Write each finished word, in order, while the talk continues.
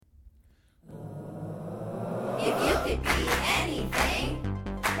anything.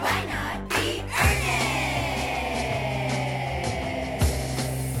 Why not be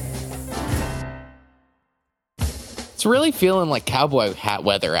earnest? It's really feeling like cowboy hat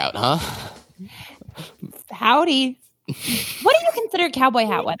weather out, huh? Howdy. What do you consider cowboy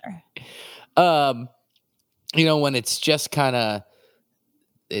hat weather? When it's just kind of,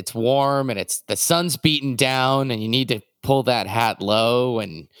 it's warm and it's the sun's beating down and you need to pull that hat low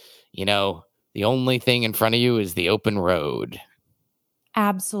and, the only thing in front of you is the open road.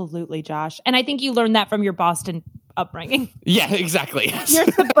 Absolutely, Josh. And I think you learned that from your Boston upbringing. Yeah, exactly. Your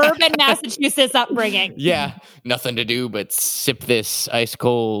suburban Massachusetts upbringing. Yeah, nothing to do but sip this ice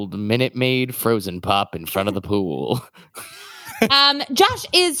cold Minute Maid frozen pop in front of the pool. Josh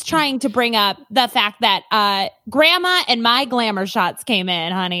is trying to bring up the fact that Grandma and my glamour shots came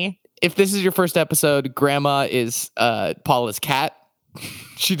in, honey. If this is your first episode, Grandma is Paula's cat.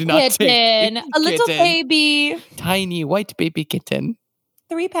 She did not kitten, take a little baby, tiny white baby kitten,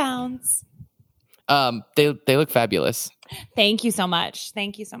 3 pounds. They look fabulous. Thank you so much.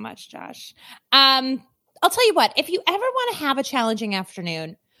 Thank you so much, Josh. I'll tell you what. If you ever want to have a challenging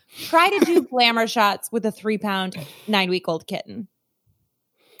afternoon, try to do glamour shots with a 3-pound, 9-week-old kitten.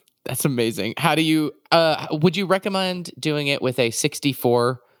 That's amazing. How do you? Would you recommend doing it with a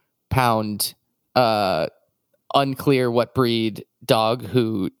 64-pound, unclear what breed dog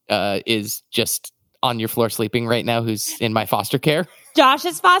who is just on your floor sleeping right now, who's in my foster care? Josh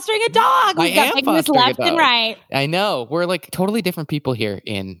is fostering a dog. We've got things left and right. I know. We're like totally different people here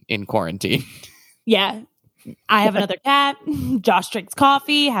in quarantine. Yeah. I have another cat. Josh drinks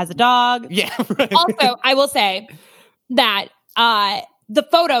coffee, has a dog. Yeah. Right. Also, I will say that the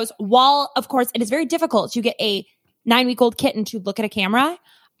photos, while of course it is very difficult to get a 9-week-old kitten to look at a camera,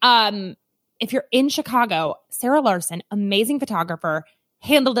 if you're in Chicago, Sarah Larson, amazing photographer,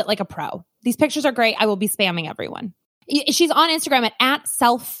 handled it like a pro. These pictures are great. I will be spamming everyone. She's on Instagram at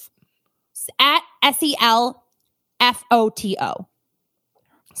SELFPHOTO.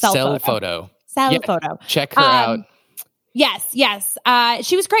 Photo. Photo. Check her out. Yes.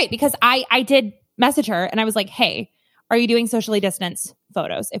 She was great because I did message her and I was like, hey, are you doing socially distanced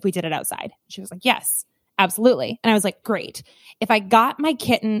photos if we did it outside? She was like, yes, absolutely. And I was like, great. If I got my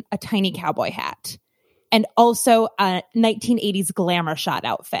kitten a tiny cowboy hat and also a 1980s glamour shot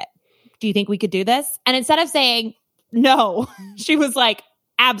outfit, do you think we could do this? And instead of saying no, she was like,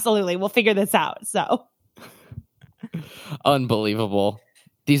 absolutely, we'll figure this out. So unbelievable.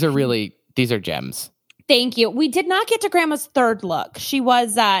 These are gems. Thank you. We did not get to Grandma's third look. She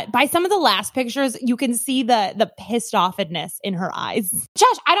was, by some of the last pictures, you can see the pissed offedness in her eyes.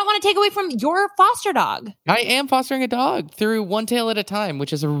 Josh, I don't want to take away from your foster dog. I am fostering a dog through One Tail at a Time,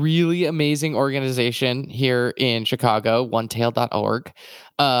 which is a really amazing organization here in Chicago, onetail.org.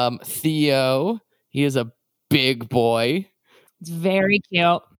 Theo, he is a big boy. It's very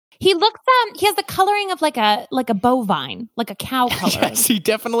cute. He looks he has the coloring of like a bovine, like a cow color. Yes, he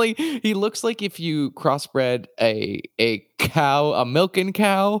looks like if you crossbred a cow, a milking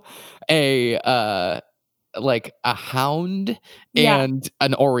cow, like a hound and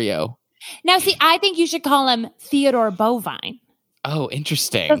an Oreo. Now see, I think you should call him Theodore Bovine. Oh,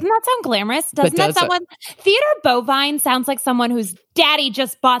 interesting. Doesn't that sound glamorous? Doesn't someone Theodore Bovine sounds like someone whose daddy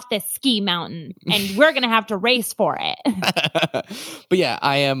just bought this ski mountain and we're gonna have to race for it. But yeah,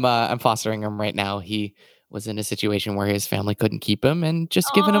 I'm fostering him right now. He was in a situation where his family couldn't keep him and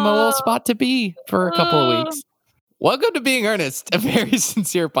just giving him a little spot to be for a couple of weeks. Welcome to Being Earnest, a very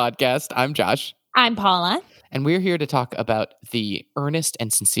sincere podcast. I'm Josh. I'm Paula. And we're here to talk about the earnest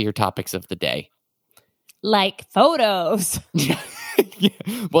and sincere topics of the day. Like photos. Yeah.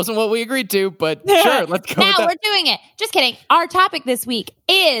 Wasn't what we agreed to, but sure, let's go. Now we're doing it. Just kidding. Our topic this week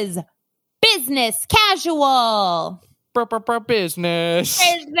is business casual. Business.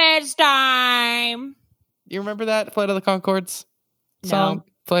 Business time. You remember that Flight of the Conchords song?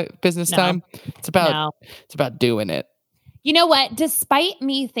 No. Business time. It's about doing it. You know what? Despite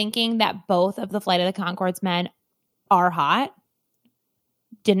me thinking that both of the Flight of the Conchords men are hot,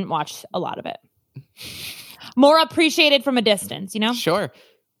 didn't watch a lot of it. More appreciated from a distance, you know? Sure.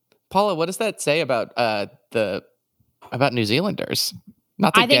 Paula, what does that say about New Zealanders?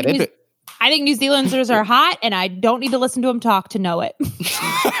 Not to get it. I think New Zealanders are hot, and I don't need to listen to them talk to know it.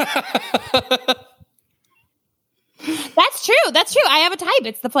 That's true. I have a type.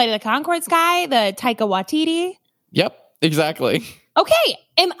 It's the Flight of the Conchords guy, the Taika Waititi. Yep, exactly. Okay.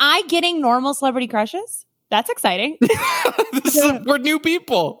 Am I getting normal celebrity crushes? That's exciting. We're new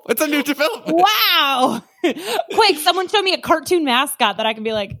people. It's a new development. Wow. Quick, someone show me a cartoon mascot that I can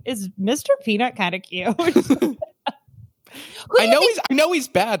be like, is Mr. Peanut kind of cute? I know he's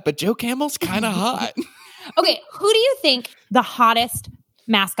bad, but Joe Campbell's kind of hot. Okay, who do you think the hottest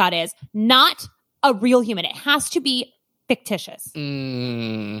mascot is? Not a real human. It has to be fictitious.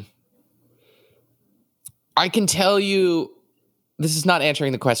 I can tell you, this is not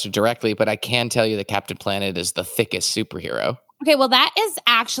answering the question directly, but I can tell you that Captain Planet is the thickest superhero. Okay, well, that is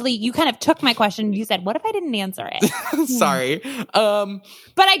actually, you kind of took my question. You said, what if I didn't answer it? Sorry. But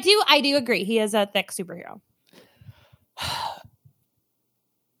I do agree. He is a thick superhero.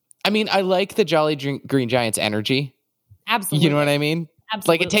 I mean, I like the Jolly Green Giant's energy. Absolutely. You know what I mean?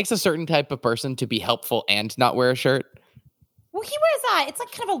 Absolutely. Like, it takes a certain type of person to be helpful and not wear a shirt. Well, he wears that. It's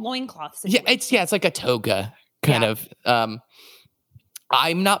like kind of a loincloth situation. It's like a toga kind of.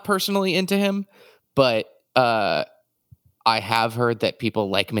 I'm not personally into him, but I have heard that people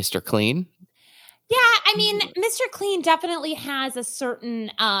like Mr. Clean. Yeah, I mean, Mr. Clean definitely has a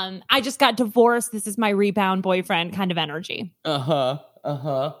certain I just got divorced, this is my rebound boyfriend kind of energy. That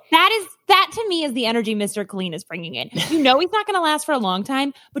to me is the energy Mr. Clean is bringing in. You know he's not going to last for a long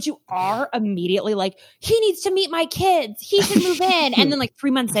time, but you are immediately like, he needs to meet my kids. He should move in. And then like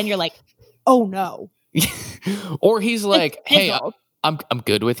 3 months in, you're like, oh no. Or he's like, It's hey, fizzled. I'm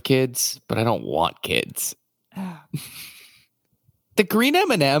good with kids, but I don't want kids. The green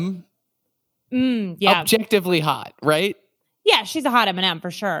M&M, Yeah. objectively hot, right? Yeah, she's a hot M&M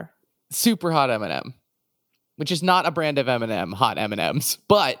for sure. Super hot M&M, which is not a brand of M&M, hot M&Ms.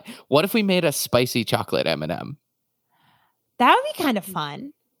 But what if we made a spicy chocolate M&M? That would be kind of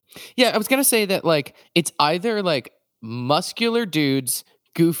fun. Yeah, I was going to say that, like, it's either, like, muscular dudes,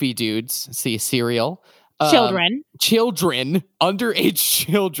 goofy dudes, see, cereal. Children. Underage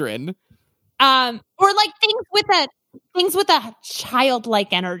children. Or like things with a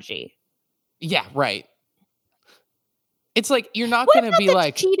childlike energy. Yeah, right. It's like, you're not What going to about be the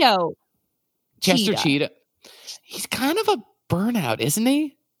like Cheeto? Chester Cheetah. He's kind of a burnout, isn't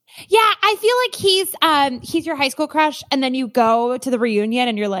he? Yeah, I feel like he's your high school crush, and then you go to the reunion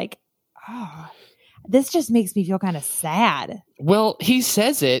and you're like, oh, this just makes me feel kind of sad. Well, he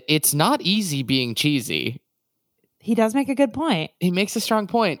says it. It's not easy being cheesy. He does make a good point. He makes a strong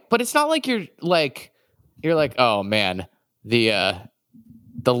point, but it's not like you're like, oh man, the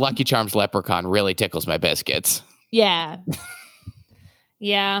Lucky Charms leprechaun really tickles my biscuits. Yeah.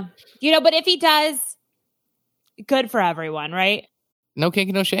 Yeah. You know, but if he does, good for everyone, right? No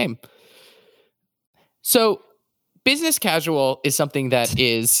kink, no shame. So, business casual is something that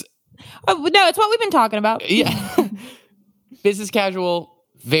is... Oh, no, it's what we've been talking about. Yeah. Business casual,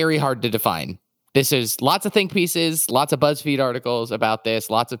 very hard to define. This is lots of think pieces, lots of BuzzFeed articles about this.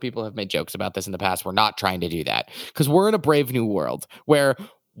 Lots of people have made jokes about this in the past. We're not trying to do that because we're in a brave new world where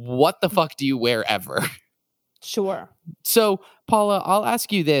what the fuck do you wear ever? Sure. So, Paula, I'll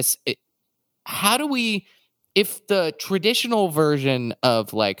ask you this. How do we, if the traditional version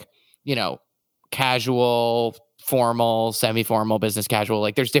of like, you know, casual, formal, semi-formal, business casual,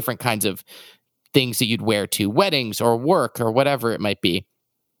 like there's different kinds of things that you'd wear to weddings or work or whatever it might be.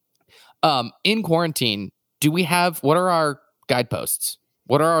 In quarantine, what are our guideposts?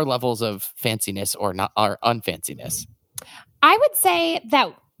 What are our levels of fanciness or not our unfanciness? I would say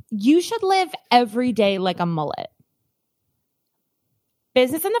that you should live every day like a mullet.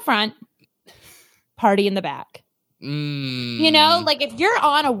 Business in the front, party in the back. You know, like if you're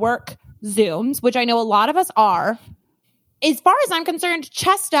on a work Zooms, which I know a lot of us are, as far as I'm concerned,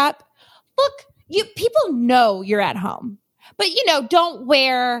 chest up. Look, people know you're at home, but you know, don't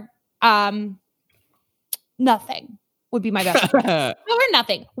wear nothing would be my best. Don't wear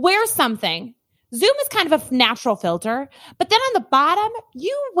nothing. Wear something. Zoom is kind of a natural filter, but then on the bottom,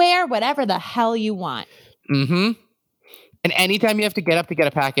 you wear whatever the hell you want. Mm-hmm. And anytime you have to get up to get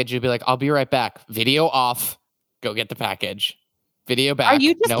a package, you'll be like, I'll be right back. Video off. Go get the package. Video back. Are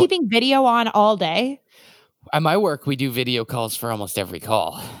you just keeping video on all day? At my work, we do video calls for almost every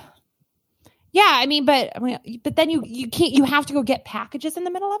call. Yeah, I mean, but then you can't. You have to go get packages in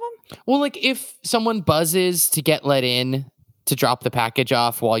the middle of them. Well, like if someone buzzes to get let in to drop the package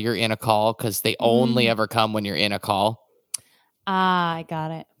off while you're in a call, because they only ever come when you're in a call. Ah, I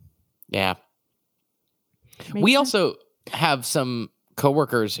got it. Yeah. Makes We sense. also have some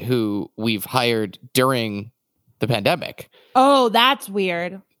coworkers who we've hired during the pandemic. Oh, that's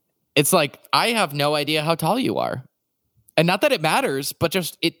weird. It's like, I have no idea how tall you are. And not that it matters, but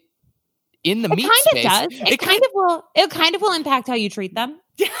just it in the It meat kind space. of does. It kind of will impact how you treat them.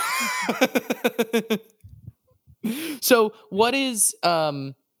 So what is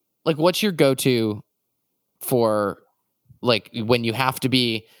like what's your go-to for like when you have to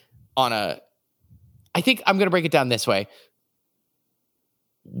be on a, I think I'm going to break it down this way.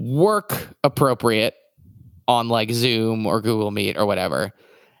 Work appropriate on like Zoom or Google Meet or whatever.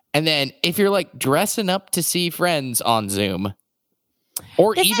 And then if you're like dressing up to see friends on Zoom,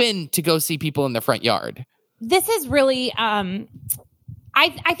 or even to go see people in the front yard. This is really, I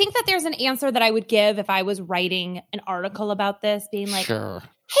think that there's an answer that I would give if I was writing an article about this, being like, Sure.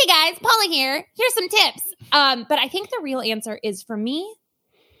 hey guys, Paula here. Here's some tips. But I think the real answer is for me,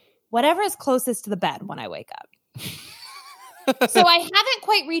 whatever is closest to the bed when I wake up. So I haven't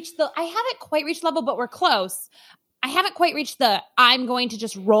quite reached level, but we're close. I haven't quite reached I'm going to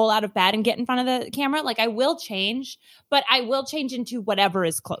just roll out of bed and get in front of the camera. Like I will change, but I will change into whatever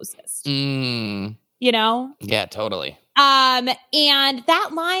is closest. You know? Yeah, totally. And that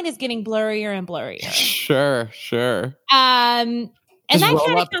line is getting blurrier and blurrier. Sure. And just that roll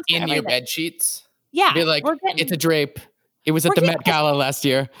kind of up in your bed sheets. Yeah. Be like, it's a drape. It was at the Met Gala last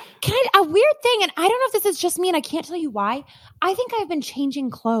year. A weird thing, and I don't know if this is just me, and I can't tell you why. I think I've been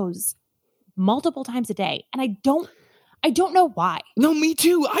changing clothes multiple times a day, and I don't know why. No, me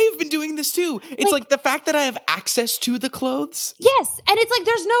too. I have been doing this too. It's like the fact that I have access to the clothes. Yes, and it's like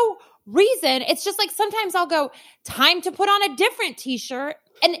there's no reason. It's just like sometimes I'll go, time to put on a different t-shirt,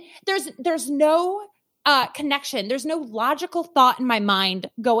 and there's no connection. There's no logical thought in my mind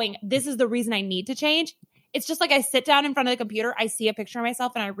going, this is the reason I need to change. It's just like I sit down in front of the computer, I see a picture of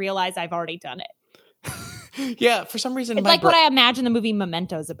myself, and I realize I've already done it. Yeah, for some reason. It's like what I imagine the movie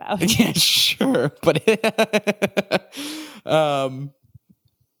Memento's about. Yeah, sure. But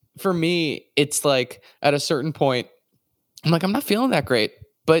for me, it's like at a certain point, I'm like, I'm not feeling that great,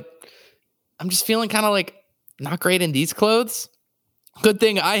 but I'm just feeling kind of like not great in these clothes. Good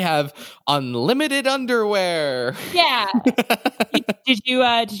thing I have unlimited underwear. Yeah. Did you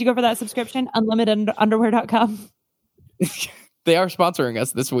go for that subscription? Unlimitedunderwear.com. They are sponsoring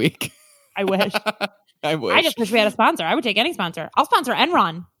us this week. I wish. I wish. I just wish we had a sponsor. I would take any sponsor. I'll sponsor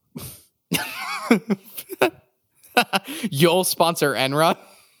Enron. You'll sponsor Enron?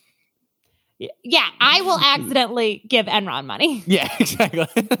 Yeah, I will accidentally give Enron money. Yeah, exactly.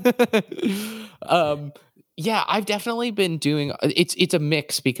 Yeah, I've definitely been doing it's a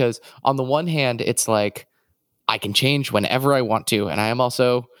mix because on the one hand, it's like I can change whenever I want to, and I am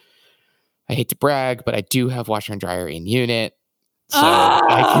also, I hate to brag, but I do have washer and dryer in unit. So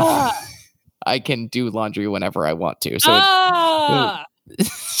I can do laundry whenever I want to. So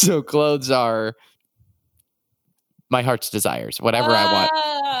so clothes are my heart's desires, whatever I want.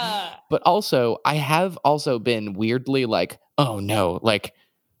 But also, I have also been weirdly like, oh no, like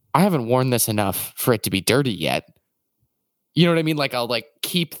I haven't worn this enough for it to be dirty yet. You know what I mean? Like I'll like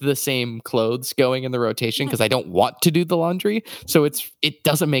keep the same clothes going in the rotation because I don't want to do the laundry. So it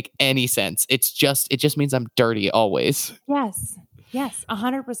doesn't make any sense. It just means I'm dirty always. Yes,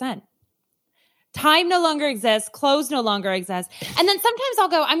 100%. Time no longer exists. Clothes no longer exist. And then sometimes I'll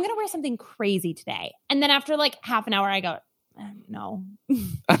go, I'm going to wear something crazy today. And then after like half an hour, I go, no,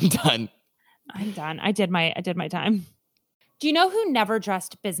 I'm done. I did my time. Do you know who never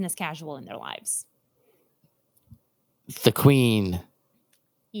dressed business casual in their lives? The Queen.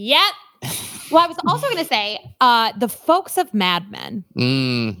 Yep. Well, I was also going to say the folks of Mad Men.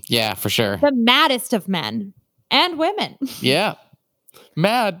 Yeah, for sure. The maddest of men and women. Yeah.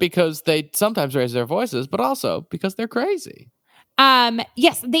 Mad because they sometimes raise their voices, but also because they're crazy.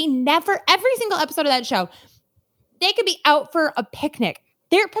 Yes, every single episode of that show, they could be out for a picnic.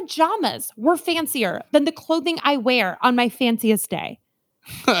 Their pajamas were fancier than the clothing I wear on my fanciest day.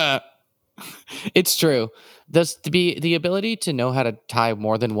 It's true. The ability to know how to tie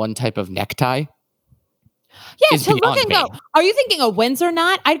more than one type of necktie. Yeah, to look and go, are you thinking a Windsor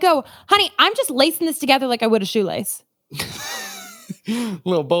knot? I'd go, honey, I'm just lacing this together like I would a shoelace.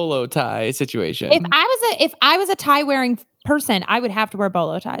 Little bolo tie situation. If I was a tie wearing person, I would have to wear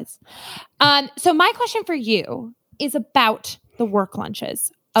bolo ties. So my question for you is about the work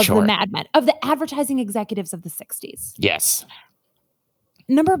lunches of the Mad Men, of the advertising executives of the 60s. Yes.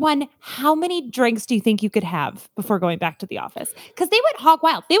 Number one, how many drinks do you think you could have before going back to the office? Because they went hog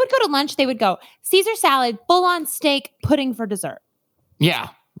wild. They would go to lunch. They would go Caesar salad, full-on steak, pudding for dessert. Yeah,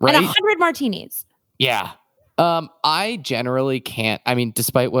 right. And 100 martinis. Yeah. I generally can't. I mean,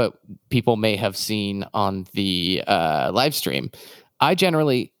 despite what people may have seen on the live stream, I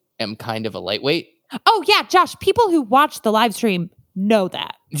generally am kind of a lightweight. Oh, yeah, Josh, people who watch the live stream know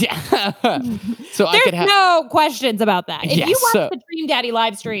that. Yeah. So there's no questions about that. If you watch the Dream Daddy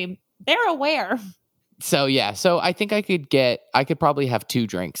live stream, they're aware. So yeah, so I think I could probably have 2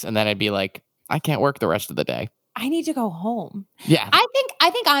 drinks and then I'd be like, I can't work the rest of the day. I need to go home. Yeah. I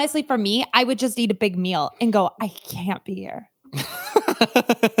think honestly for me, I would just eat a big meal and go, I can't be here.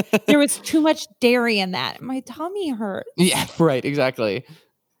 There was too much dairy in that. My tummy hurt. Yeah, right, exactly.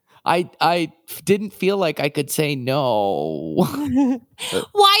 I didn't feel like I could say no.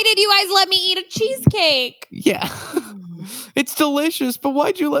 Why did you guys let me eat a cheesecake? Yeah. It's delicious, but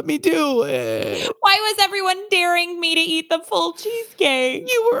why'd you let me do it? Why was everyone daring me to eat the full cheesecake?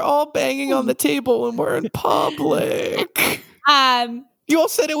 You were all banging on the table and we're in public. Um, You all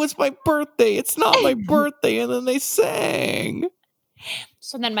said it was my birthday. It's not my birthday. And then they sang.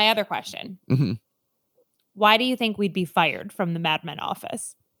 so then my other question. Mhm. Why do you think we'd be fired from the Mad Men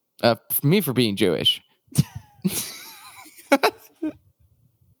office? For me, for being Jewish.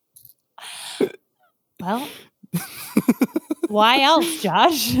 Well, why else,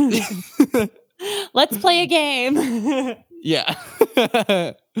 Josh? Let's play a game. Yeah.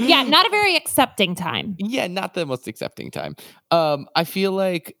 Yeah, not a very accepting time. Yeah, not the most accepting time. I feel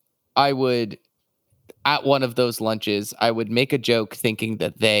like I would, at one of those lunches, I would make a joke thinking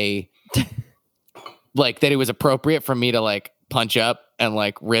that they, like, that it was appropriate for me to, like, punch up and,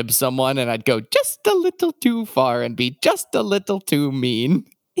 like, rib someone, and I'd go just a little too far and be just a little too mean.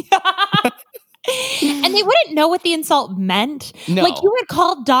 And they wouldn't know what the insult meant. No. Like, you would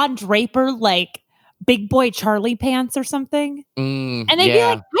call Don Draper, like, Big Boy Charlie Pants or something. And they'd be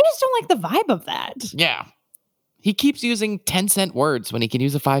like, I just don't like the vibe of that. Yeah. He keeps using 10-cent words when he can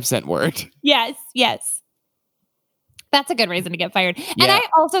use a 5-cent word. Yes, yes. That's a good reason to get fired. And Yeah. I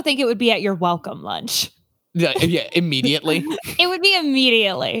also think it would be at your welcome lunch. Yeah, immediately. It would be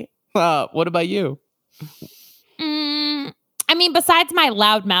immediately. What about you? I mean, besides my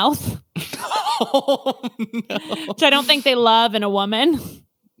loud mouth, Oh, no. which I don't think they love in a woman.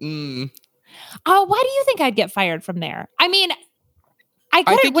 Oh, why do you think I'd get fired from there? I mean, I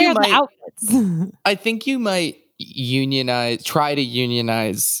couldn't think you wear the might- outfits. I think you might try to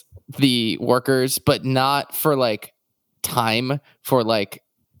unionize the workers, but not for like time, for like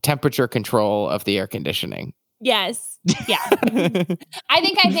temperature control of the air conditioning. Yes. Yeah. I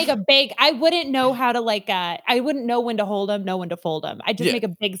think I'd make I wouldn't know how to I wouldn't know when to hold them, know when to fold them. I'd just Yeah. make a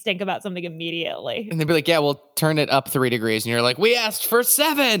big stink about something immediately. And they'd be like, yeah, we'll turn it up 3 degrees. And you're like, we asked for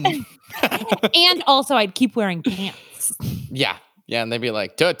 7. And also I'd keep wearing pants. Yeah. Yeah. And they'd be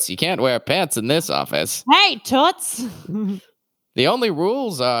like, Toots, you can't wear pants in this office. Hey, toots. The only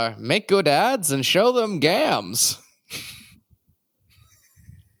rules are make good ads and show them gams.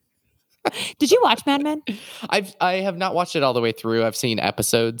 Did you watch Mad Men? I have not watched it all the way through. I've seen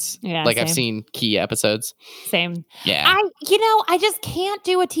episodes. Yeah, Like I've same. seen key episodes. Same. Yeah. I just can't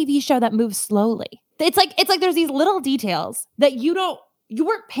do a TV show that moves slowly. It's like there's these little details that you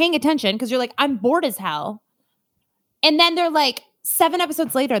weren't paying attention because you're like, I'm bored as hell. And then they're like 7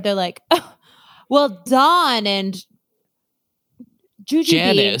 episodes later, they're like, oh, well, Dawn and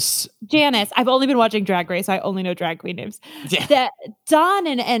Janice. Janice. I've only been watching Drag Race, so I only know drag queen names. Yeah. That Dawn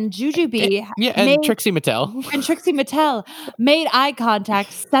and Jujubee Yeah, and made- Trixie Mattel. and Trixie Mattel made eye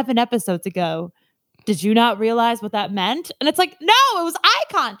contact 7 episodes ago. Did you not realize what that meant? And it's like, no, it was eye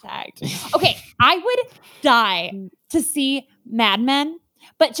contact. Okay, I would die to see Mad Men,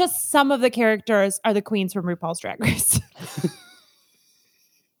 but just some of the characters are the queens from RuPaul's Drag Race.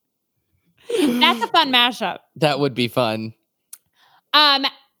 That's a fun mashup. That would be fun.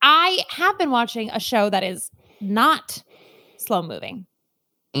 I have been watching a show that is not slow moving.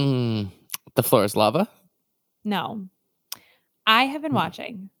 The floor is lava. No. I have been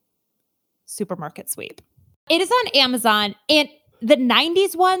watching Supermarket Sweep. It is on Amazon, and the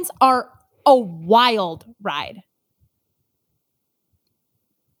 90s ones are a wild ride.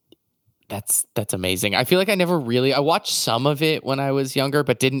 That's amazing. I feel like I watched some of it when I was younger,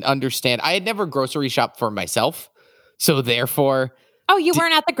 but didn't understand. I had never grocery shopped for myself. So therefore, Oh, you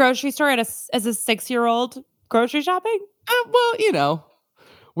weren't at the grocery store as a 6-year-old grocery shopping? well,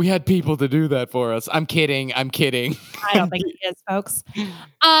 we had people to do that for us. I'm kidding. I don't think it is, folks.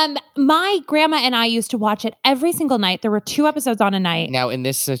 My grandma and I used to watch it every single night. There were 2 episodes on a night. Now, in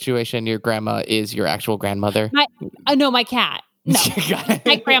this situation, your grandma is your actual grandmother. No, my cat. No, Got it.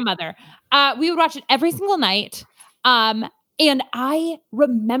 my grandmother. We would watch it every single night. And I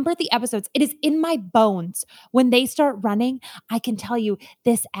remember the episodes. It is in my bones. When they start running, I can tell you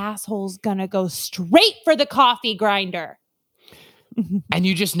this asshole's gonna go straight for the coffee grinder. And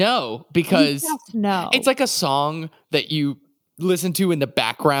you just know because No, it's like a song that you listen to in the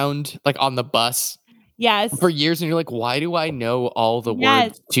background, like on the bus yes, for years. And you're like, why do I know all the Yes.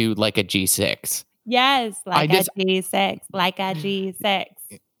 words to like a G6? yes, like I just- a G6, like a G6.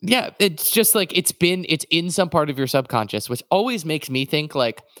 Yeah, it's just like it's in some part of your subconscious, which always makes me think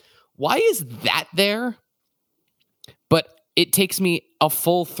like, why is that there? But it takes me a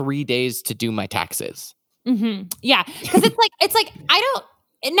full 3 days to do my taxes. Mm-hmm. Yeah, because it's like I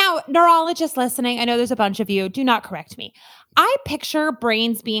don't. Now, neurologists listening, I know there's a bunch of you. Do not correct me. I picture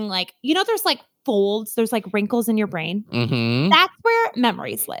brains being like, there's like folds, there's like wrinkles in your brain. Mm-hmm. That's where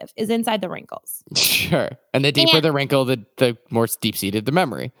memories live, is inside the wrinkles. Sure. And the deeper And- the wrinkle, the more deep-seated the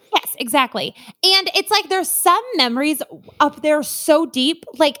memory. Yes, exactly. And it's like there's some memories up there so deep.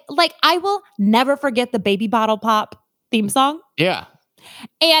 Like I will never forget the Baby Bottle Pop theme song. Yeah.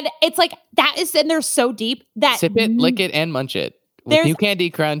 And it's like that is in there so deep that Sip it, lick it, and munch it. With There's- New Candy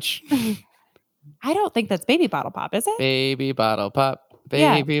Crunch. I don't think that's Baby Bottle Pop, is it? Baby bottle pop.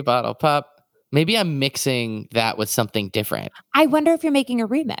 Yeah. Baby bottle pop. Maybe I'm mixing that with something different. I wonder if you're making a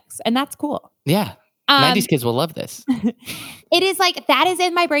remix, and that's cool. Yeah. 90s kids will love this. It is like that is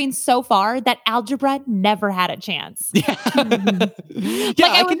in my brain so far that algebra never had a chance. Yeah. Yeah,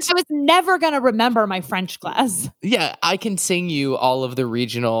 I was never going to remember my French class. Yeah, I can sing you all of the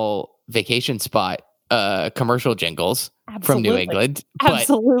regional vacation spot commercial jingles from New Absolutely. England.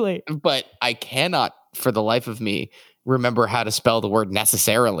 Absolutely. But I cannot, for the life of me, remember how to spell the word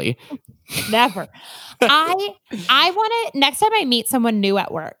necessarily. Never. I want to, next time I meet someone new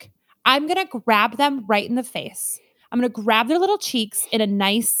at work, I'm going to grab them right in the face. I'm going to grab their little cheeks in a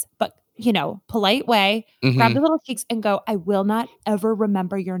nice, but polite way, Mhm. grab their little cheeks and go, I will not ever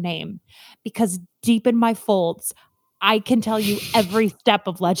remember your name because deep in my folds, I can tell you every step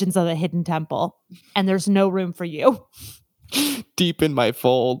of Legends of the Hidden Temple and there's no room for you. Deep in my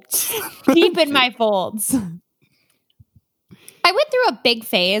folds. Deep in my folds. I went through a big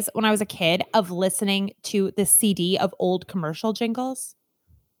phase when I was a kid of listening to the CD of old commercial jingles.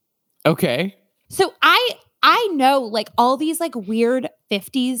 Okay. So I know like all these like weird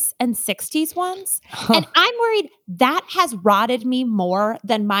 50s and 60s ones. Huh. And I'm worried that has rotted me more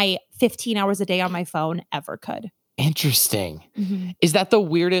than my 15 hours a day on my phone ever could. Interesting. Is that the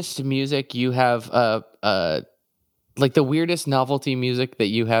weirdest music you have like the weirdest novelty music that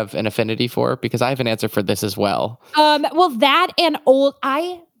you have an affinity for? Because I have an answer for this as well. Well, that and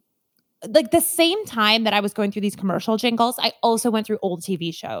like the same time that I was going through these commercial jingles, I also went through old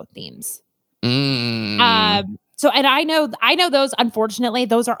TV show themes. So, and I know those, unfortunately,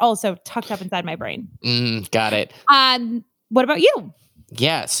 those are also tucked up inside my brain. Got it. What about you?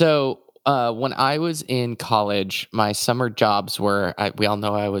 Yeah. So when I was in college, my summer jobs were, we all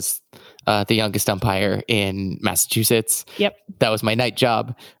know I was the youngest umpire in Massachusetts. Yep. That was my night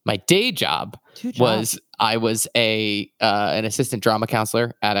job. My day job was I was an assistant drama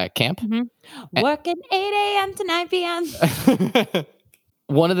counselor at a camp. Working 8 a.m. to 9 p.m.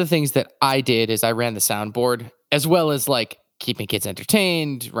 One of the things that I did is I ran the soundboard as well as like keeping kids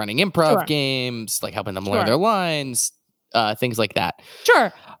entertained, running improv games, like helping them learn their lines, things like that.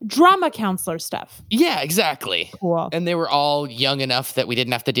 Sure. Drama counselor stuff. Yeah, exactly. Cool. And they were all young enough that we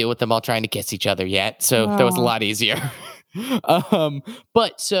didn't have to deal with them all trying to kiss each other yet. So that was a lot easier.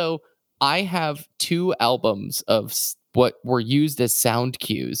 But so I have 2 albums of what were used as sound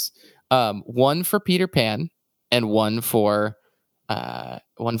cues. One for Peter Pan and one for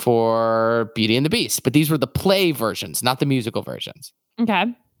Beauty and the Beast. But these were the play versions, not the musical versions. Okay.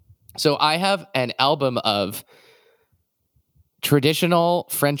 So I have an album of traditional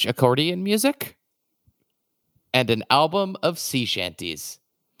French accordion music and an album of sea shanties.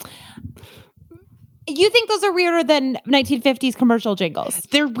 You think those are weirder than 1950s commercial jingles?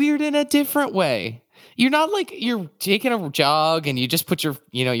 They're weird in a different way. You're not like you're taking a jog and you just put your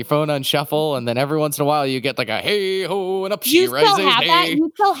phone on shuffle and then every once in a while you get like a hey ho and up she You still rises. have that? Hey.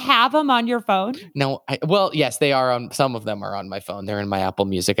 You still have them on your phone? No, well, yes, they are on. Some of them are on my phone. They're in my Apple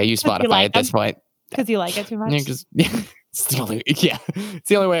Music. I use 'Cause you Spotify like at this them? point. Because you like it too much? It's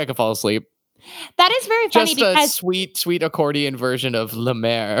the only way I can fall asleep. That is very funny Just a because sweet accordion version of La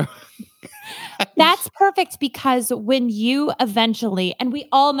Mer. that's perfect because when you eventually, and we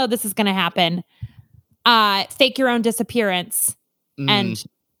all know this is going to happen, fake your own disappearance and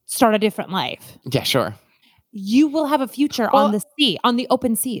start a different life, Yeah, sure. you will have a future on the sea, on the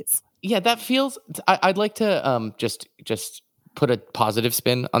open seas. Yeah, that feels. I'd like to just put a positive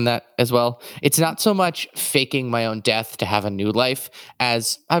spin on that as well. It's not so much faking my own death to have a new life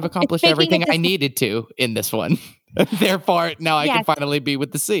as I've accomplished faking everything it I needed to in this one. Therefore, now I can Yes. finally be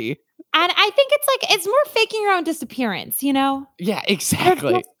with the sea. And I think it's more faking your own disappearance, you know? Yeah, They're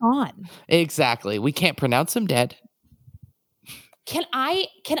exactly. just gone. Exactly. We can't pronounce him dead. Can I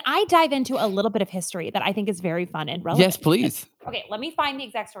dive into a little bit of history that I think is very fun and relevant? Yes, please. Okay, let me find the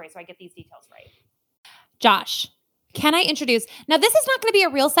exact story so I get these details right. Josh, can I introduce? Now, this is not going to be a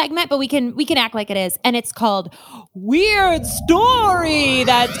real segment, but we can act like it is, and it's called Weird Story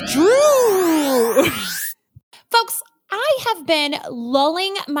That's True. Folks, I have been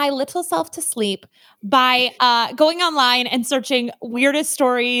lulling my little self to sleep by going online and searching weirdest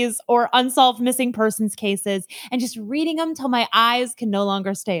stories or unsolved missing persons cases and just reading them till my eyes can no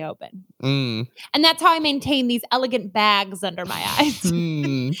longer stay open. Mm. And that's how I maintain these elegant bags under my eyes.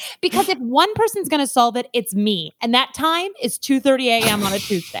 Mm. Because if one person's going to solve it, it's me. And that time is 2:30 a.m. on a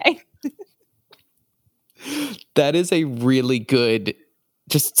Tuesday. That is a really good,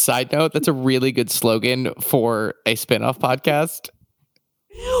 just side note, that's a really good slogan for a spin-off podcast.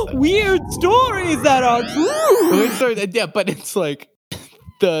 Weird stories that are true. Yeah, but it's like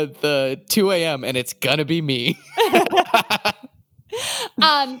the 2 a.m. and it's gonna be me.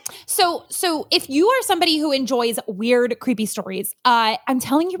 So if you are somebody who enjoys weird, creepy stories, I'm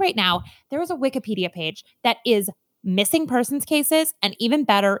telling you right now, there is a Wikipedia page that is missing persons cases, and even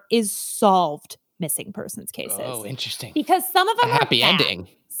better is solved missing persons cases. Oh, interesting. Because some of them A happy are sad. ending.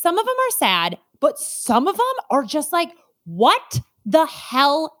 Some of them are sad, but some of them are just like, what the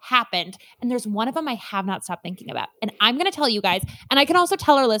hell happened? And there's one of them I have not stopped thinking about. And I'm going to tell you guys, and I can also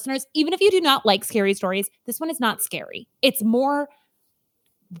tell our listeners, even if you do not like scary stories, this one is not scary. It's more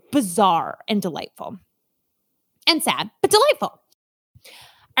bizarre and delightful. And sad, but delightful.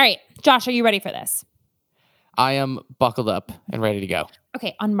 All right, Josh, are you ready for this? I am buckled up and ready to go.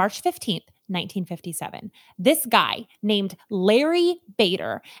 Okay, on March 15th, 1957, this guy named Larry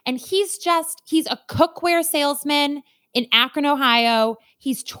Bader, and he's a cookware salesman in Akron, Ohio.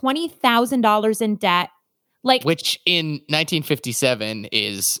 He's $20,000 in debt. Which in 1957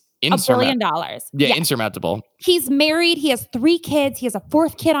 is $1 billion. Yeah, Yes. insurmountable. He's married. He has 3 kids. He has a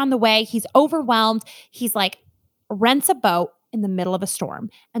 4th kid on the way. He's overwhelmed. He's like, rents a boat in the middle of a storm.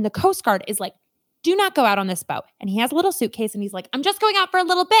 And the Coast Guard is like, do not go out on this boat. And he has a little suitcase and he's like, I'm just going out for a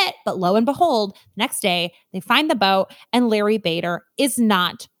little bit. But lo and behold, next day they find the boat and Larry Bader is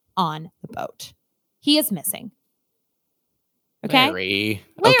not on the boat. He is missing. Okay? Larry.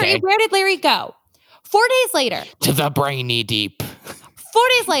 Larry, Okay. where did Larry go? 4 days later, To the brainy deep. 4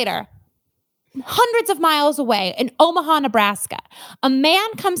 days later, hundreds of miles away in Omaha, Nebraska, a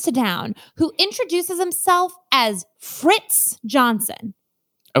man comes to town who introduces himself as Fritz Johnson.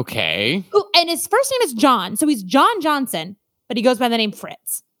 Okay. And his first name is John. So he's John Johnson, but he goes by the name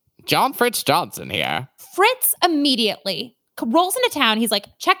Fritz. John Fritz Johnson here. Fritz immediately rolls into town. He's like,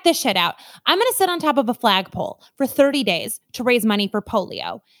 check this shit out. I'm going to sit on top of a flagpole for 30 days to raise money for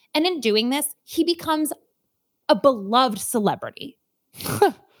polio. And in doing this, he becomes a beloved celebrity.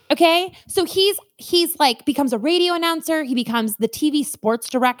 Okay. So he's like becomes a radio announcer. He becomes the TV sports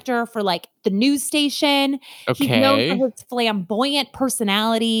director for like the news station. Okay. He's known for his flamboyant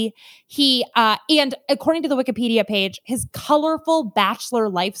personality. He, and according to the Wikipedia page, his colorful bachelor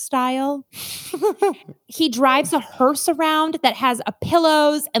lifestyle. He drives a hearse around that has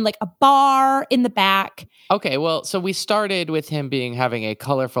pillows and like a bar in the back. Okay, well, so we started with him having a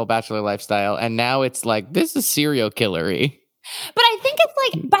colorful bachelor lifestyle, and now it's like, this is serial killery. But I think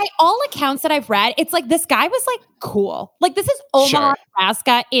it's like, by all accounts that I've read, it's like this guy was like cool. Like this is Omaha, Sure.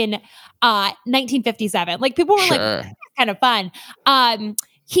 Nebraska in 1957. Like people were like, Sure. "This is kind of fun.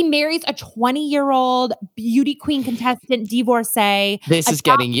 He marries a 20-year-old beauty queen contestant divorcee. This is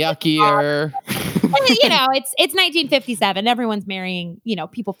getting yuckier. You know, it's 1957. Everyone's marrying, you know,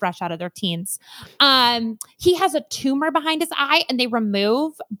 people fresh out of their teens. He has a tumor behind his eye and they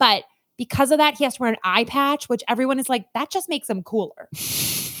remove, but because of that, he has to wear an eye patch, which everyone is like, that just makes him cooler.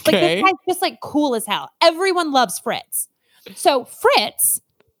 Like Okay. this guy's just like cool as hell. Everyone loves Fritz. So Fritz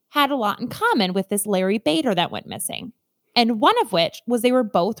had a lot in common with this Larry Bader that went missing. And one of which was they were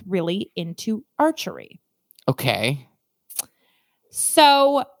both really into archery. Okay.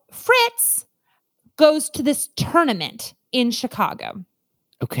 So Fritz goes to this tournament in Chicago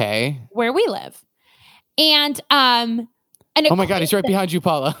Okay. where we live. And Oh my God, he's right behind you,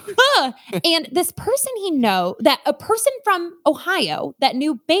 Paula. and this person a person from Ohio that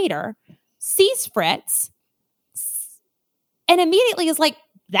knew Bader sees Fritz and immediately is like,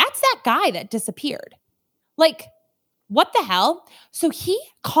 that's that guy that disappeared. Like, what the hell? So he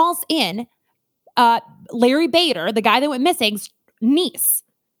calls in Larry Bader, the guy that went missing's niece.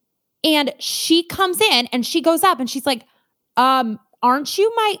 And she comes in and she goes up and she's like, aren't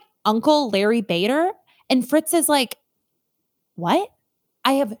you my uncle Larry Bader? And Fritz is like, what?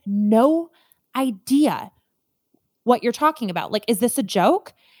 I have no idea what you're talking about. Like, is this a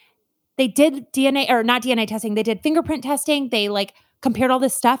joke? They did DNA or not DNA testing. They did fingerprint testing. They like compared all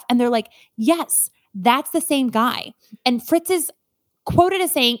this stuff and they're like, yes, that's the same guy. And Fritz is quoted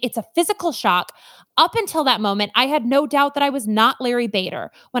as saying, "It's a physical shock. Up until that moment, I had no doubt that I was not Larry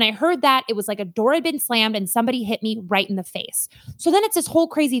Bader. When I heard that, it was like a door had been slammed and somebody hit me right in the face." So then it's this whole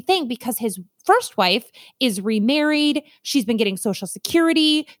crazy thing because his first wife is remarried. She's been getting Social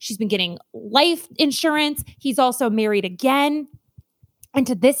Security. She's been getting life insurance. He's also married again. And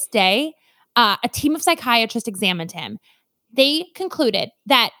to this day, a team of psychiatrists examined him. They concluded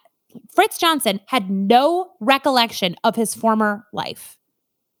that Fritz Johnson had no recollection of his former life.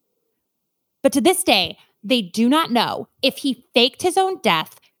 But to this day, they do not know if he faked his own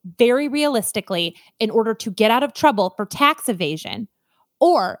death very realistically in order to get out of trouble for tax evasion,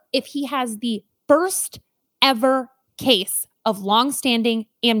 or if he has the first ever case of longstanding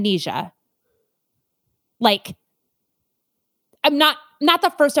amnesia. Like, I'm not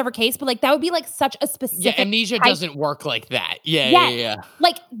the first ever case, but like that would be like such a specific. Yeah, amnesia type. doesn't work like that. Yeah.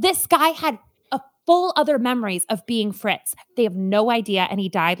 Like this guy had a full other memories of being Fritz. They have no idea, and he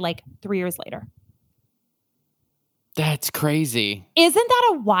died like 3 years later. That's crazy. Isn't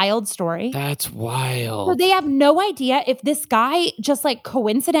that a wild story? That's wild. So they have no idea if this guy just like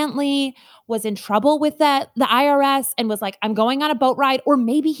coincidentally was in trouble with the IRS and was like, I'm going on a boat ride, or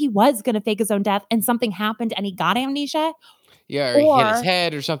maybe he was going to fake his own death and something happened and he got amnesia. Yeah, or he hit his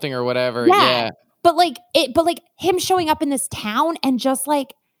head or something or whatever. Yeah. But like him showing up in this town and just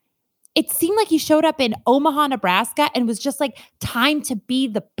like, it seemed like he showed up in Omaha, Nebraska and was just like, time to be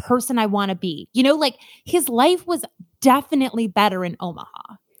the person I want to be. You know, like his life was definitely better in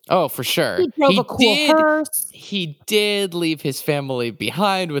Omaha. Oh, for sure. He drove a cool hearse. He did leave his family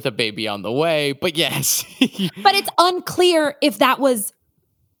behind with a baby on the way, but yes. But it's unclear if that was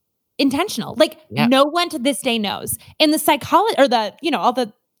intentional. Like no one to this day knows. And the psychologist or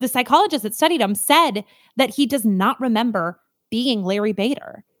the psychologists that studied him said that he does not remember being Larry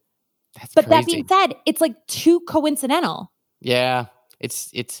Bader. But that being said, it's like too coincidental. Yeah.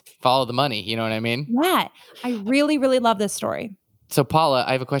 It's follow the money. You know what I mean? Yeah. I really, really love this story. So Paula,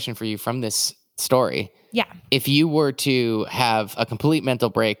 I have a question for you from this story. Yeah. If you were to have a complete mental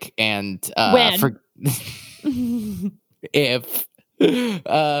break and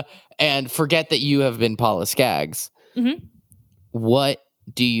and forget that you have been Paula Skaggs, what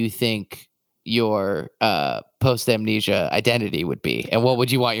do you think your post-amnesia identity would be, and what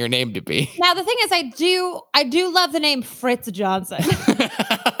would you want your name to be? Now the thing is, I do love the name Fritz Johnson.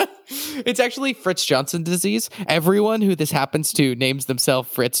 It's actually Fritz Johnson disease. Everyone who this happens to names themselves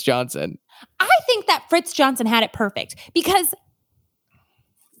Fritz Johnson. I think that Fritz Johnson had it perfect, because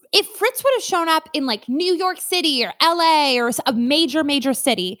if Fritz would have shown up in like New York City or LA or a major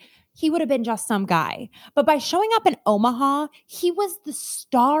city, he would have been just some guy. But by showing up in Omaha, he was the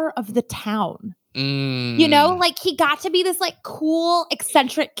star of the town. You know, like he got to be this like cool,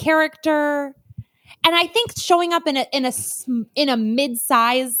 eccentric character. And I think showing up in a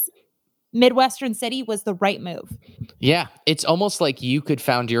mid-size Midwestern city was the right move. Yeah, it's almost like you could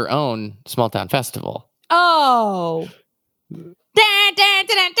found your own small town festival. Oh. I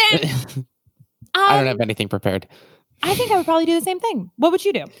don't have anything prepared. I think I would probably do the same thing. What would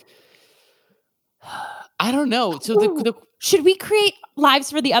you do? I don't know. So should we create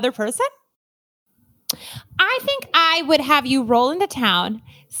lives for the other person? I think I would have you roll into town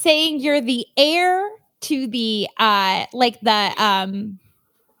saying you're the heir to the like the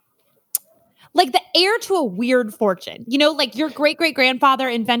heir to a weird fortune. You know, like your great-great-grandfather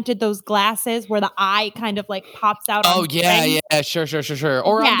invented those glasses where the eye kind of like pops out. Oh, yeah. Sure.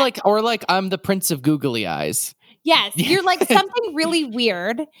 Or I'm the Prince of Googly Eyes. Yes, you're like something really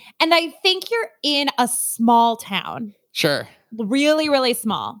weird. And I think you're in a small town. Sure. Really, really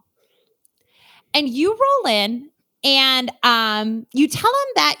small. And you roll in and you tell them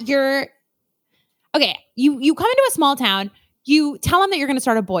that you're okay. You come into a small town. You tell them that you're going to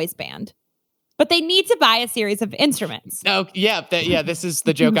start a boys band, but they need to buy a series of instruments. Oh, yeah. This is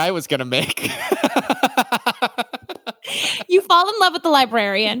the joke I was going to make. You fall in love with the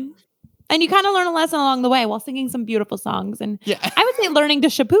librarian. And you kind of learn a lesson along the way while singing some beautiful songs. And I would say learning to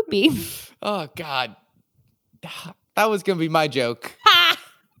shapoopy. Oh, God. That was going to be my joke. Ha!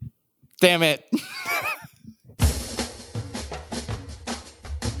 Damn it.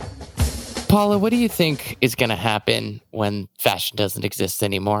 Paula, what do you think is going to happen when fashion doesn't exist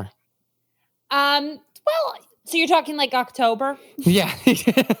anymore? Well, so you're talking like October? Yeah.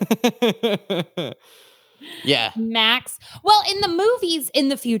 Yeah. Max. Well, in the movies in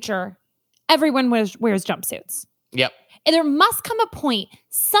the future, everyone wears jumpsuits. Yep. And there must come a point,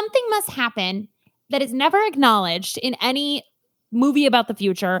 something must happen that is never acknowledged in any movie about the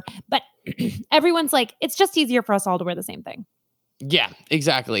future, but everyone's like, it's just easier for us all to wear the same thing. Yeah,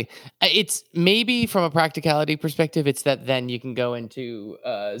 exactly. It's maybe from a practicality perspective, it's that then you can go into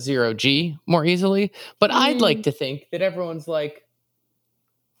zero G more easily. But I'd like to think that everyone's like,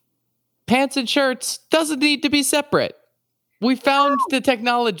 pants and shirts doesn't need to be separate. We found the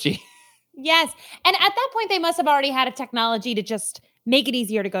technology. Yes. And at that point, they must have already had a technology to just make it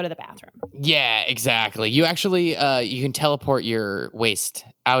easier to go to the bathroom. Yeah, exactly. You actually you can teleport your waste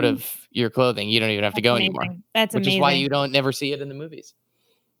out of your clothing. You don't even have to go anymore. That's Which amazing. is why you don't never see it in the movies.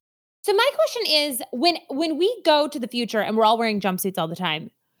 So my question is, when we go to the future and we're all wearing jumpsuits all the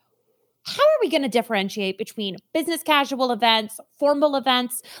time, how are we going to differentiate between business casual events, formal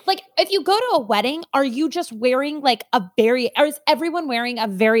events? Like, if you go to a wedding, are you just wearing like or is everyone wearing a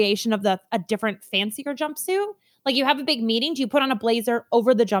variation of a different fancier jumpsuit? Like, you have a big meeting, do you put on a blazer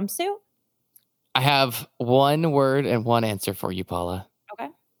over the jumpsuit? I have one word and one answer for you, Paula. Okay.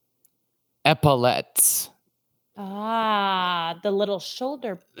 Epaulettes. Ah, the little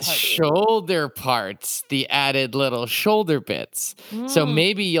shoulder part. Shoulder parts, the added little shoulder bits. So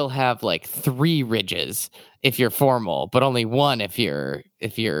maybe you'll have like 3 ridges if you're formal, but only 1 if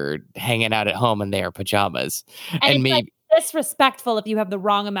you're hanging out at home in their pajamas. And it's maybe like disrespectful if you have the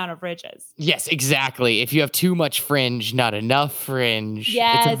wrong amount of ridges. yes, exactly. If you have too much fringe, not enough fringe.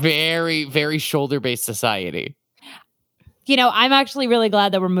 Yes. It's a very, very shoulder-based society. You know, I'm actually really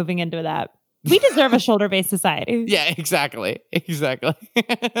glad that we're moving into that. We deserve a shoulder-based society. Yeah, exactly. Exactly.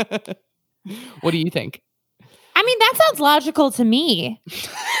 What do you think? I mean, that sounds logical to me.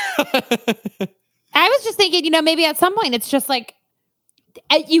 I was just thinking, you know, maybe at some point it's just like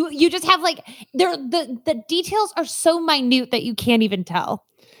you just have like the details are so minute that you can't even tell.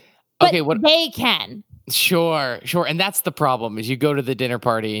 But Okay, what they can. Sure. And that's the problem is you go to the dinner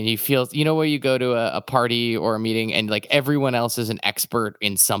party and you feel, you know, where you go to a party or a meeting and like everyone else is an expert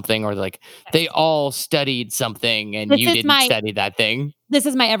in something or like they all studied something and you didn't study that thing. This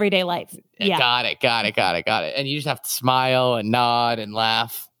is my everyday life. Yeah. Got it. And you just have to smile and nod and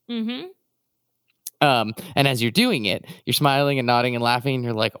laugh. Mm-hmm. And as you're doing it, you're smiling and nodding and laughing and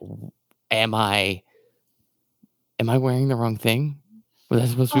you're like, am I wearing the wrong thing? Was I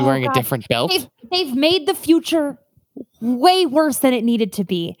supposed to be wearing a different belt? They've made the future way worse than it needed to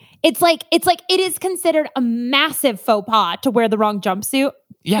be. It's like it is considered a massive faux pas to wear the wrong jumpsuit.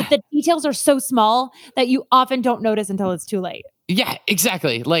 Yeah. But the details are so small that you often don't notice until it's too late. Yeah,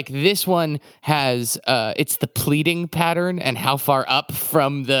 exactly. Like this one has it's the pleating pattern and how far up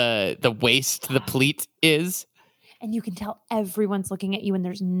from the waist the pleat is. And you can tell everyone's looking at you and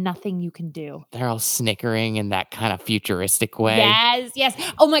there's nothing you can do. They're all snickering in that kind of futuristic way. Yes.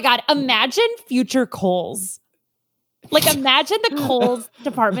 Oh my God. Imagine future Kohl's. Like imagine the Kohl's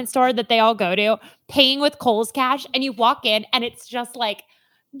department store that they all go to, paying with Kohl's cash, and you walk in and it's just like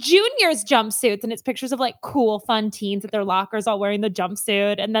juniors jumpsuits and it's pictures of like cool fun teens at their lockers all wearing the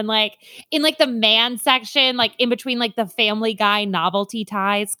jumpsuit, and then like in like the man section, like in between like the Family Guy novelty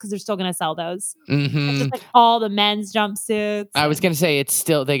ties, because they're still gonna sell those. It's just like all the men's jumpsuits. I was gonna say it's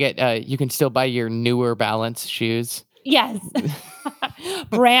still they get you can still buy your newer Balance shoes. Yes.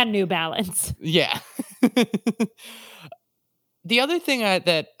 Brand new Balance. Yeah. The other thing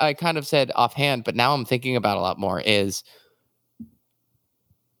that I kind of said offhand, but now I'm thinking about a lot more is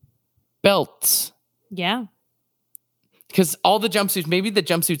belts. Yeah. Because all the jumpsuits, maybe the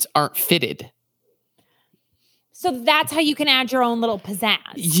jumpsuits aren't fitted. So that's how you can add your own little pizzazz.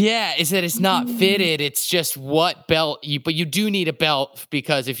 Yeah, is that it's not fitted. It's just what belt but you do need a belt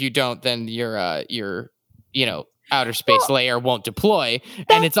because if you don't, then your outer space layer won't deploy.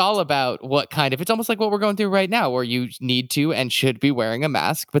 And it's all about what kind of, it's almost like what we're going through right now where you need to and should be wearing a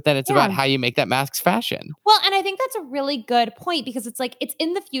mask, but then it's about how you make that mask's fashion. Well, and I think that's a really good point because it's like, it's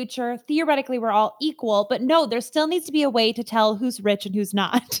in the future. Theoretically, we're all equal, but no, there still needs to be a way to tell who's rich and who's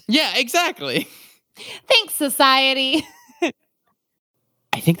not. Yeah, exactly. Thanks, society.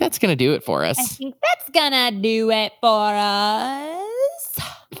 I think that's going to do it for us. I think that's going to do it for us.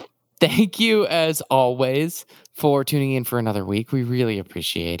 Thank you, as always, for tuning in for another week. We really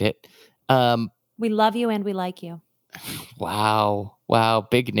appreciate it. We love you and we like you. Wow.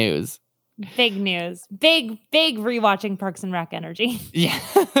 Big news. Big news. Big rewatching Parks and Rec energy.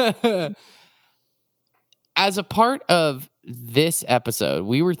 Yeah. As a part of this episode,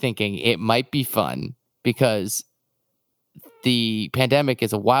 we were thinking it might be fun because the pandemic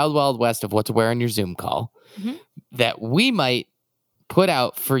is a wild, wild west of what to wear on your Zoom call, that we might put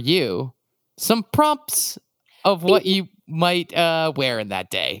out for you some prompts of what you might wear in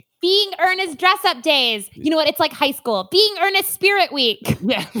that day. Being Earnest dress up days. You know what? It's like high school. Being Earnest Spirit Week.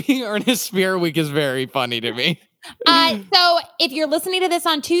 Yeah, Being Earnest Spirit Week is very funny to me. So if you're listening to this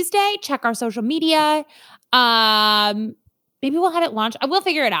on Tuesday, check our social media. Maybe we'll have it launched. I will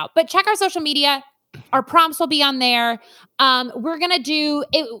figure it out. But check our social media. Our prompts will be on there. We're going to do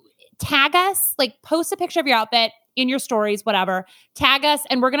it. Tag us, like post a picture of your outfit in your stories, whatever. Tag us,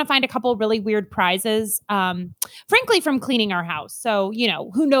 and we're going to find a couple really weird prizes, frankly, from cleaning our house. So,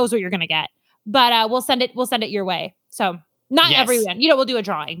 who knows what you're going to get. But we'll send it your way. So not everyone. We'll do a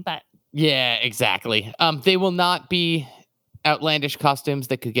drawing, but. Yeah, exactly. They will not be outlandish costumes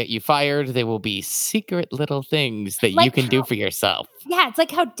that could get you fired. They will be secret little things that you can do for yourself. Yeah, it's like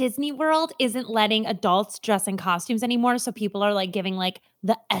how Disney World isn't letting adults dress in costumes anymore. So people are like giving like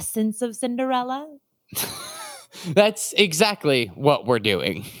the essence of Cinderella. That's exactly what we're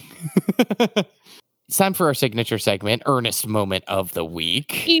doing. It's time for our signature segment, Earnest Moment of the Week.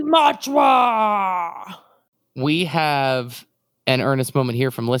 Imachwa! We have an earnest moment here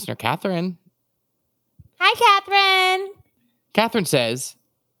from listener Catherine. Hi, Catherine. Catherine says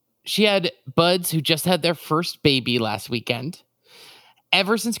she had buds who just had their first baby last weekend.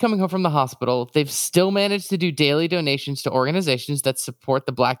 Ever since coming home from the hospital, they've still managed to do daily donations to organizations that support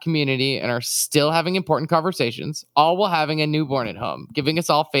the Black community and are still having important conversations, all while having a newborn at home, giving us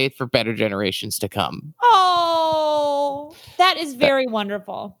all faith for better generations to come. Oh, that is very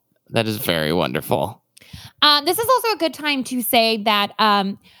wonderful. That is very wonderful. This is also a good time to say that Josh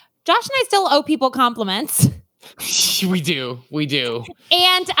and I still owe people compliments. We do.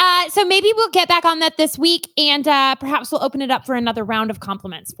 And so maybe we'll get back on that this week, and perhaps we'll open it up for another round of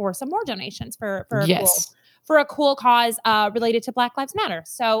compliments for some more donations for a cool cause related to Black Lives Matter.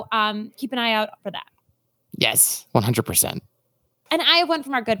 So keep an eye out for that. Yes, 100%. And I have one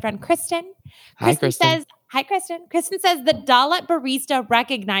from our good friend Kristen. Hi, Kristen. Hi, Kristen. Kristen says, the dollop barista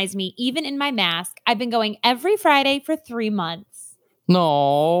recognized me even in my mask. I've been going every Friday for 3 months.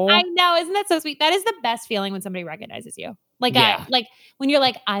 No. I know. Isn't that so sweet? That is the best feeling when somebody recognizes you. Like, like when you're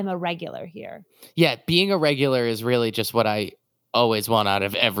like, I'm a regular here. Yeah. Being a regular is really just what I always want out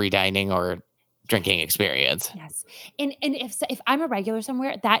of every dining or drinking experience. Yes. And if I'm a regular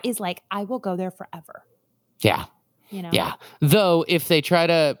somewhere, that is like, I will go there forever. Yeah. Yeah. Though if they try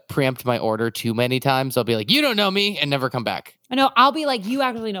to preempt my order too many times, I'll be like, you don't know me, and never come back. I know. I'll be like, you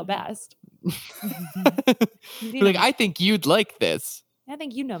actually know best. Like, I think you'd like this. I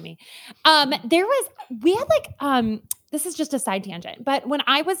think you know me. This is just a side tangent, but when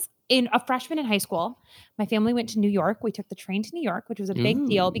I was a freshman in high school, my family went to New York. We took the train to New York, which was a big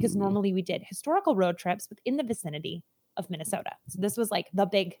deal because normally we did historical road trips within the vicinity of Minnesota. So this was like the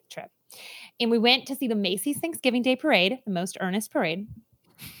big trip. And we went to see the Macy's Thanksgiving Day Parade, the most earnest parade.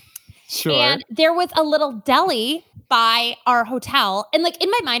 Sure. And there was a little deli by our hotel. And like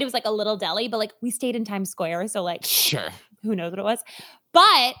in my mind, it was like a little deli, but like we stayed in Times Square. So like, sure. Who knows what it was?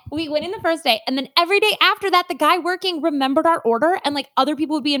 But we went in the first day. And then every day after that, the guy working remembered our order. And like other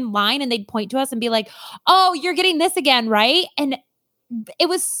people would be in line and they'd point to us and be like, oh, you're getting this again, right? And it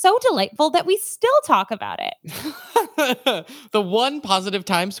was so delightful that we still talk about it. The one positive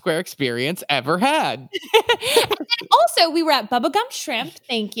Times Square experience ever had. And then also, we were at Bubba Gump Shrimp.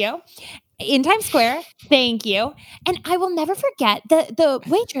 Thank you. In Times Square. Thank you. And I will never forget the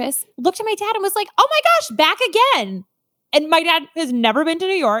waitress looked at my dad and was like, oh my gosh, back again. And my dad has never been to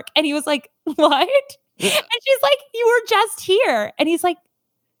New York. And he was like, what? And she's like, you were just here. And he's like,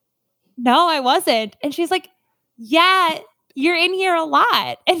 no, I wasn't. And she's like, yeah, you're in here a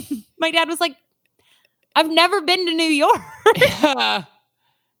lot. And my dad was like, I've never been to New York.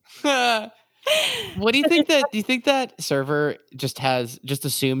 What do you think that? Do you think that server just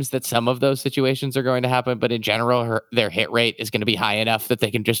assumes that some of those situations are going to happen, but in general, their hit rate is going to be high enough that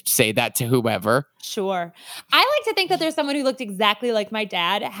they can just say that to whoever? Sure. I like to think that there's someone who looked exactly like my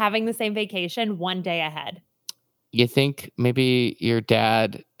dad having the same vacation one day ahead. You think maybe your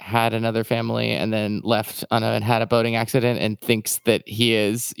dad had another family and then left and had a boating accident and thinks that he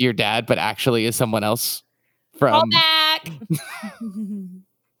is your dad, but actually is someone else from... Call back!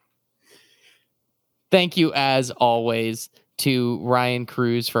 Thank you, as always, to Ryan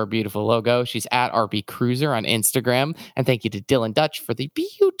Cruz for our beautiful logo. She's at RB Cruiser on Instagram. And thank you to Dylan Dutch for the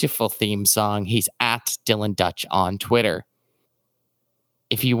beautiful theme song. He's at Dylan Dutch on Twitter.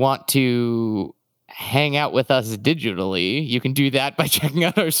 If you want to hang out with us digitally, you can do that by checking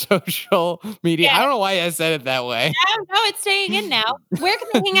out our social media. Yeah. I don't know why I said it that way. Yeah, no, it's staying in now. Where can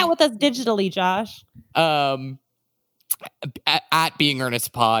they hang out with us digitally, Josh? At Being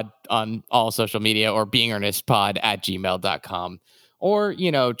Earnest Pod on all social media, or beingearnestpod@gmail.com. Or,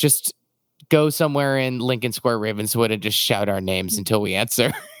 just go somewhere in Lincoln Square, Ravenswood, and just shout our names until we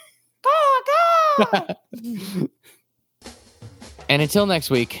answer. Go! And until next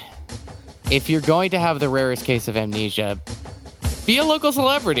week, if you're going to have the rarest case of amnesia, Be a local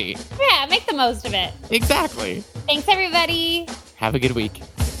celebrity. Yeah, make the most of it. Exactly. Thanks, everybody. Have a good week.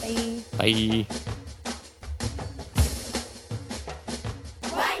 Bye. Bye.